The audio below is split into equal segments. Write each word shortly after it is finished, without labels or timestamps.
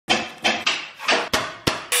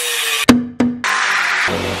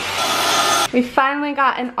We finally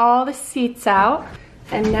gotten all the seats out,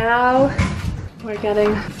 and now we're getting,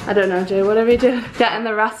 I don't know, Jay, what are we doing? Getting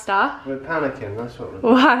the rust off. We're panicking, that's what we're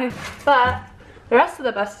doing. Why? But the rest of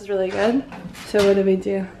the bus is really good. So what do we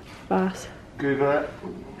do, boss? Google it.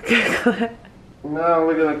 Google it. Now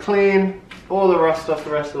we're gonna clean all the rust off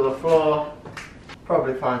the rest of the floor.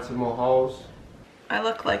 Probably find some more holes. I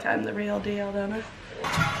look like I'm the real deal, don't I?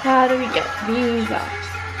 How do we get these up?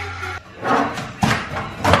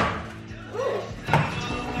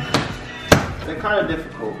 They're kind of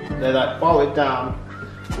difficult. They're like bolted down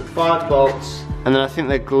with 5 bolts, and then I think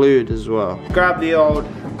they're glued as well. Grab the old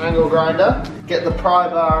angle grinder, get the pry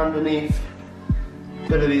bar underneath a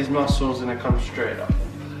bit of these muscles, and it comes straight up.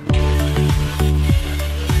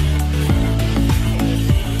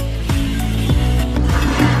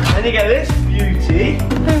 Then you get this beauty.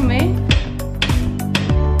 Who, me?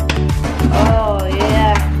 Oh,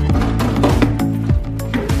 yeah.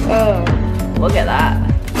 Oh, look at that.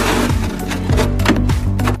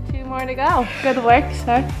 2 more to go. Good work,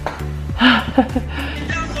 sir.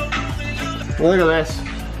 Look at this.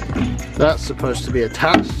 That's supposed to be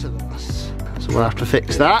attached to the bus, so we'll have to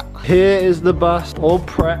fix that. Here is the bus, all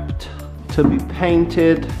prepped to be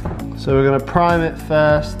painted. So we're gonna prime it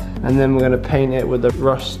first, and then we're gonna paint it with the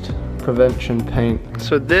rust prevention paint.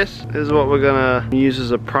 So this is what we're gonna use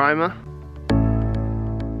as a primer.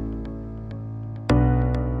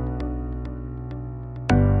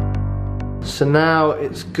 So now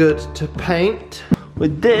it's good to paint.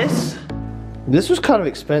 With this, this was kind of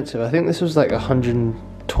expensive. I think this was like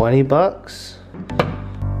 120 bucks.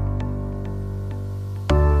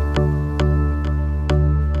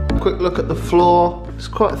 Quick look at the floor. It's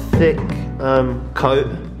quite a thick coat.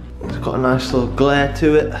 It's got a nice little glare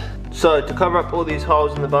to it. So to cover up all these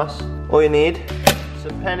holes in the bus, all you need,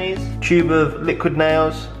 some pennies, tube of liquid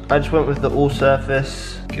nails. I just went with the all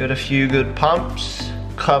surface. Give it a few good pumps.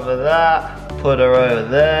 Cover that. Put her over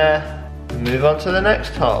there. Move on to the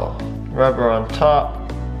next hole. Rubber on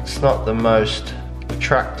top. It's not the most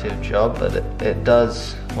attractive job, but it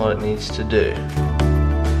does what it needs to do.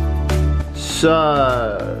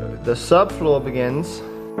 So the subfloor begins.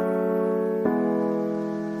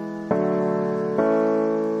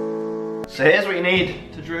 So here's what you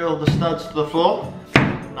need to drill the studs to the floor.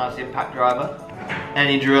 Nice impact driver.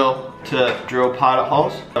 Any drill to drill pilot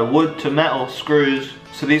holes. Wood to metal screws.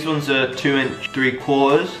 So these ones are 2"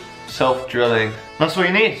 3/4. Self-drilling. That's what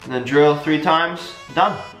you need. And then drill 3 times.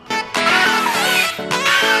 Done.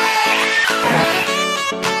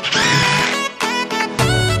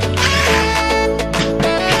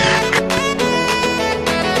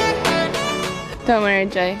 Don't worry,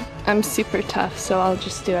 Jay. I'm super tough, so I'll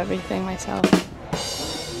just do everything myself.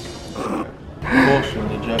 Caution,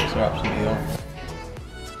 the jokes are absolutely off.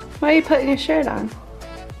 Why are you putting your shirt on?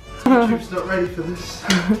 YouTube's not ready for this.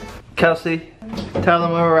 Kelsey, tell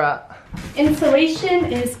them where we're at. Insulation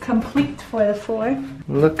is complete for the floor.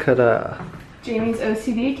 Look at her. Jamie's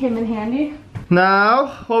OCD came in handy. Now,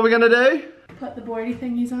 what are we gonna do? Put the boardy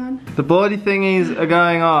thingies on. The boardy thingies are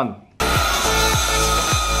going on.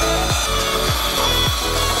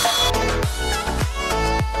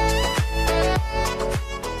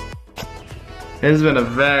 It has been a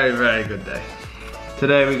very, very good day.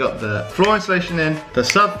 Today we got the floor insulation in, the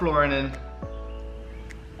subflooring in.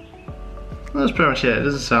 That's pretty much it. It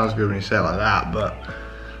doesn't sound as good when you say it like that, but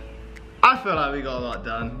I feel like we got a lot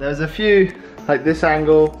done. There's a few, like this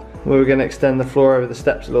angle, where we're gonna extend the floor over the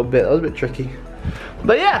steps a little bit. That was a bit tricky.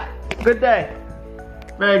 But yeah, good day.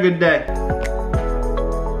 Very good day.